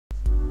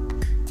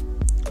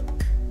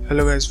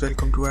Hello guys,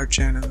 welcome to our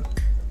channel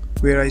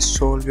where I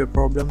solve your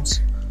problems.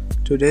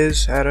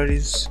 Today's error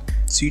is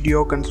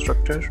CDO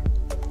Constructor.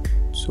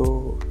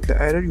 So the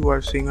error you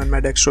are seeing on my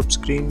desktop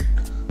screen,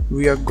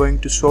 we are going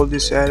to solve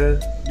this error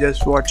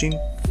just watching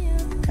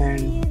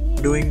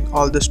and doing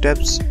all the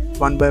steps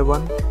one by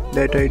one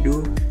that I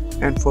do,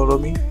 and follow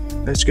me.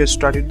 Let's get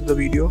started with the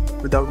video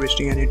without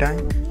wasting any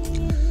time.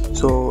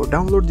 So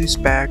download this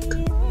pack,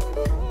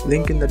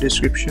 link in the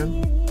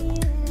description.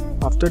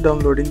 After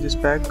downloading this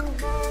pack,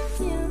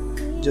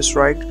 just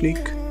right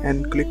click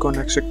and click on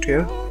extract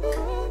here.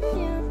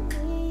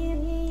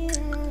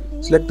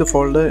 Select the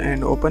folder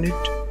and open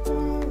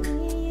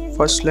it.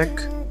 First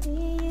select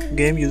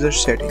game user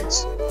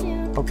settings.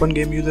 Open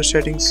game user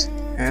settings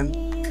and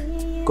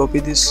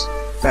copy this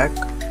pack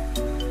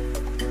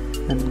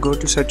and go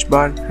to search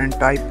bar and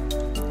type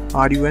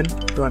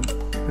run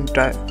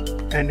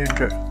and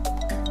enter.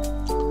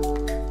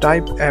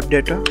 Type app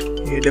data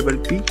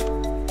APPDAT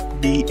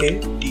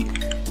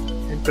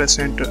and press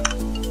enter.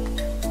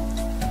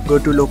 Go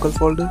to local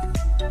folder,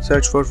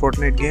 search for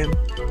Fortnite game,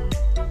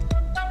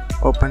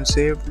 open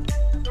saved,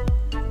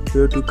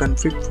 go to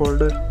config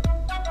folder,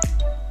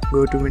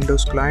 go to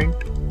Windows client,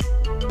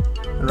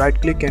 right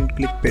click and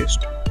click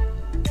paste.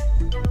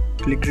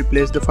 Click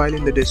replace the file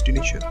in the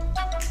destination.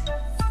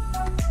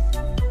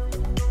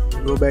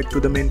 Go back to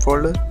the main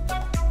folder,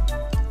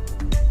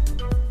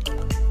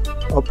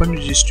 open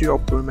registry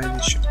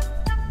optimization.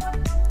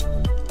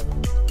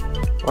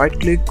 Right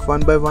click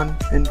one by one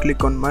and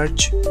click on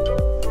merge.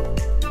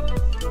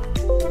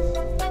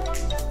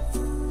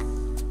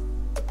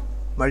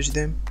 Merge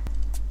them.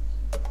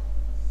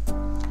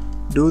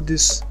 Do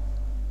this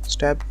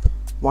step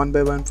one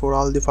by one for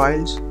all the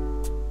files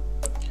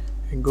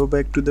and go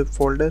back to the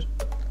folder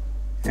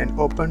and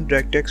open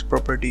DirectX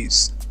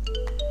properties.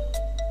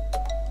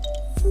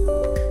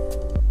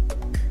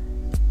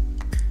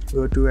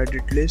 Go to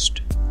edit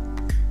list,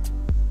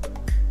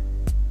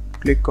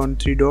 click on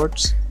three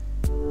dots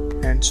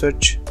and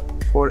search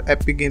for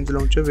Epic Games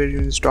Launcher where you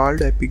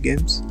installed Epic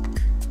Games.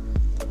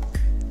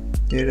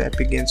 Here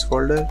Epic Games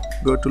folder,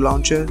 go to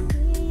launcher,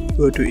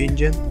 go to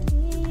engine,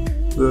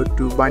 go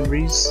to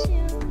binaries,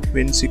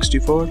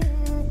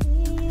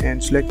 Win64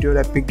 and select your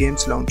Epic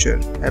Games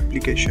Launcher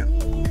application.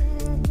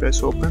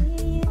 Press open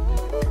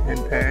and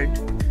add.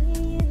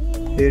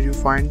 Here you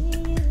find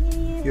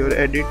your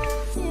edit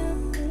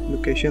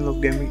location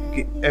of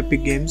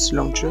Epic Games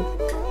Launcher.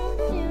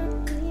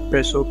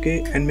 Press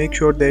OK and make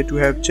sure that you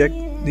have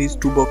checked these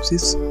two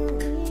boxes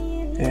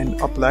and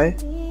apply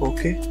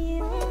OK.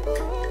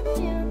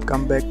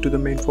 Come back to the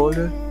main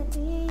folder.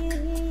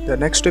 The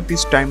next step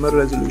is timer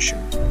resolution.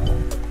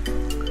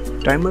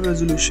 Timer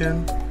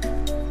resolution,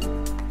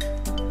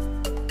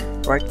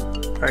 I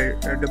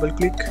double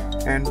click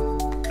and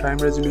time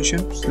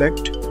resolution,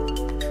 select,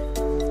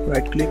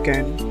 right click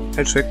and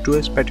extract to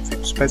a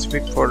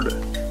specific folder.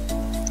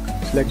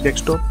 Select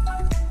desktop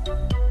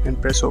and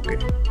press OK.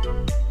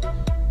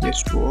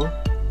 Yes to all.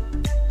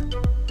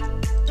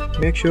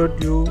 Make sure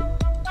you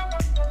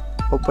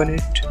open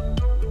it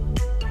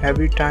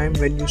every time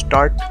when you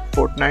start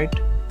Fortnite,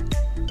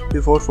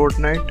 before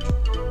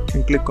Fortnite,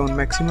 and click on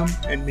maximum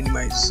and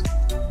minimize.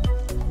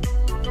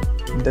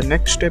 The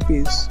next step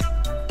is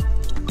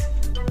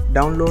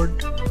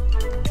download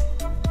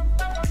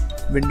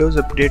Windows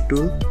Update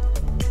tool,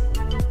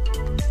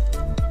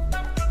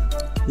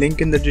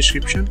 link in the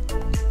description,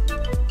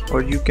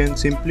 or you can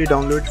simply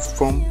download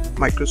from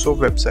Microsoft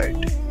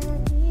website.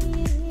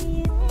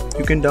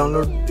 You can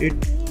download it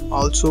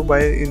also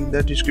by in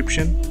the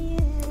description,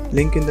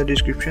 link in the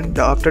description.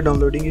 After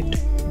downloading it,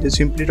 just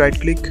simply right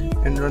click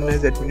and run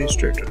as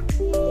administrator.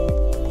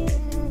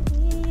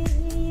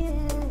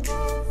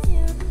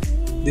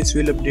 This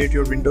will update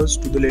your Windows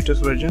to the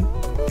latest version.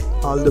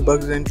 All the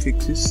bugs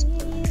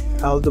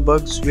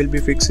will be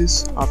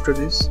fixes after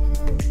this.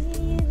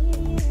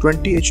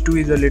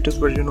 20H2 is the latest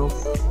version of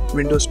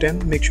Windows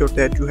 10. Make sure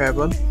that you have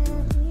one.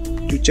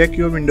 To check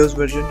your Windows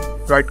version,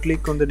 right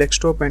click on the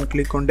desktop and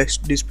click on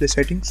display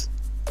settings.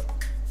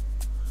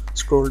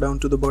 Scroll down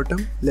to the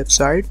bottom left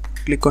side,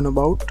 click on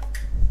about.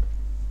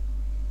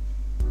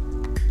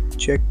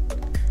 Check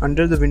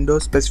under the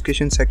Windows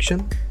specification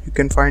section. You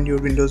can find your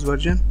Windows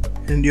version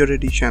and your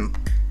edition.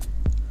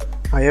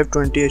 I have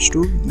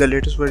 20H2, the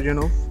latest version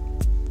of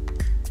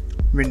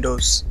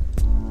Windows.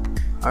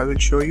 I will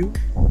show you.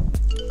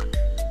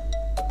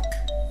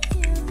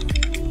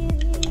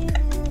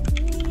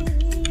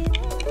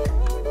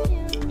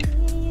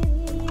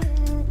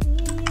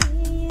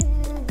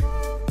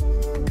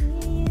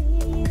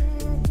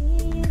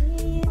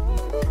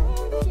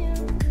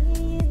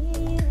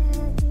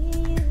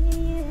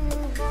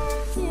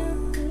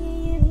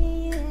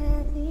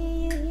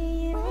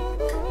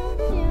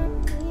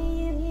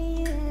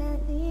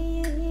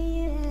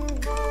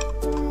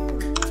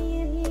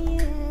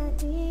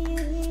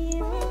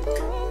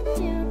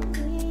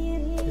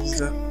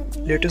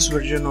 The latest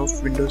version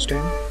of Windows 10,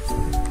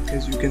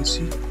 as you can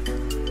see.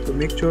 So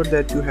make sure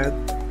that you have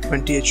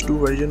 20H2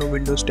 version of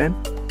Windows 10.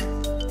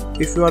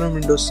 If you are on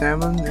Windows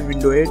 7 and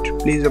Windows 8,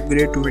 please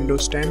upgrade to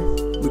Windows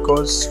 10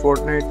 because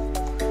Fortnite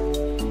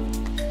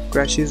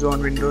crashes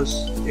on Windows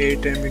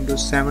 8 and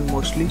Windows 7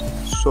 mostly.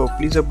 So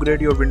please upgrade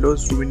your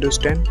Windows to Windows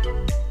 10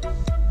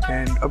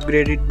 and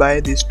upgrade it by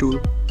this tool.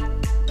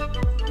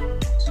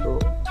 So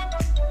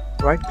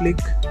right click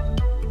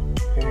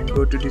and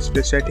go to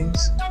display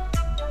settings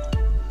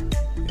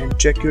and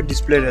check your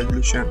display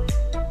resolution.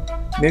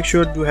 Make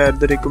sure to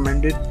have the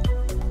recommended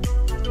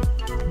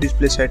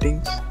display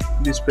settings,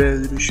 display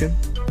resolution.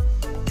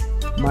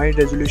 My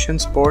resolution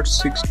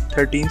supports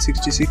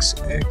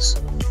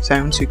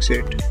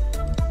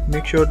 1366x768.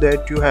 Make sure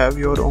that you have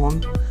your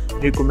own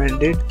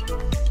recommended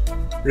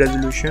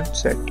resolution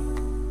set.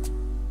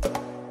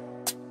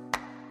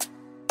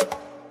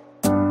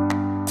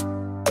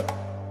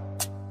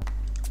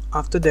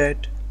 After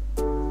that,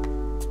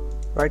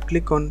 right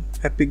click on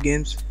Epic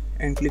Games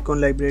and click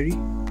on Library.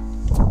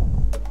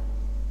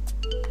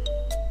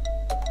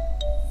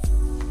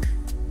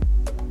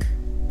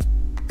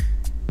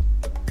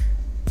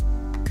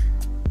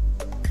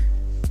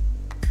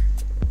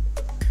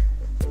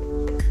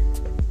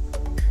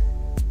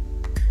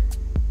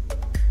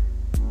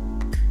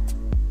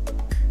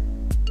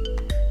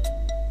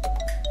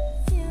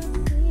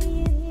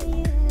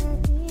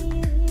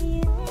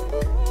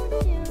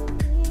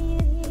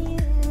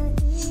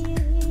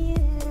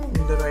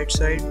 Right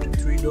side,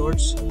 3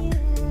 dots,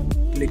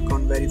 click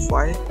on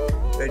verify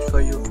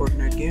your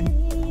Fortnite game.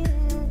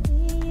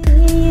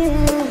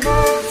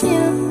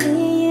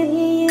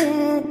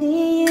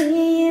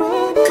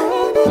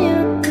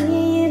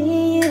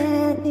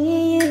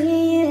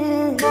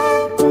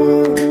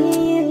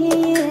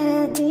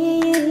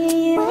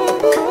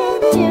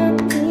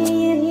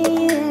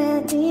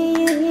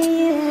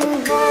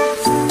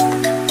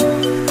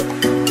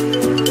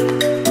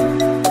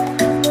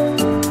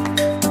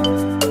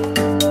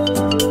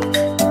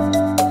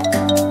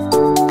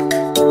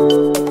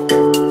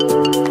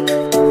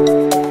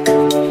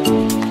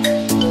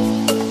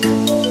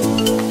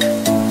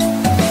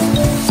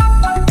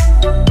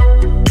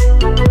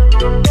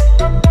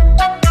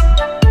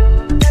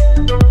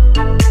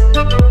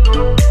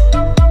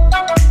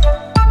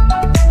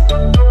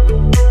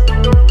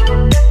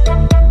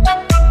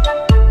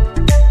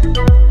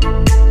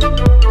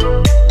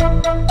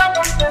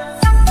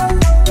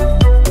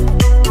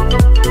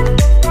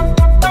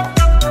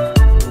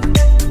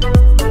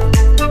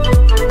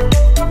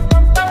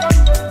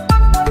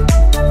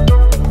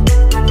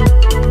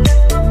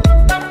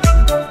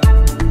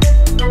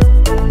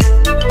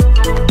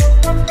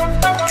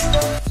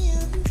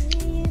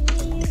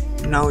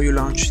 Now you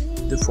launch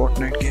the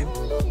Fortnite game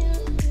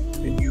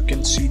and you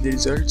can see the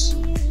results.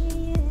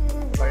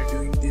 By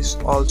doing these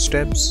all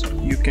steps,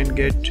 you can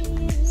get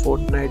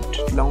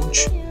Fortnite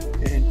launch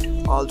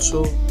and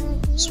also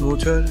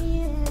smoother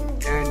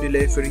and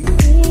delay free.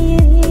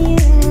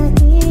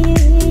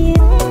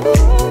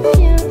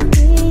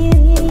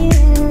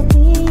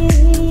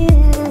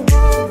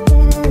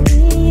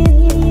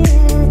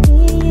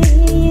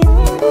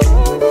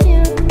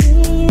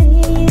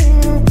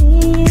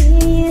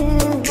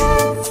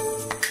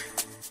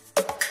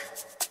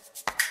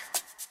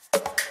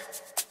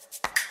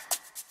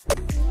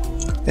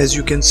 As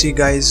you can see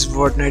guys,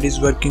 Fortnite is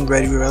working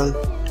very well,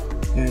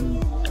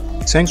 and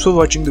thanks for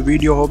watching the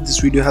video. Hope this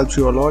video helps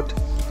you a lot.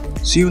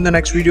 See you in the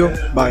next video.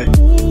 Bye.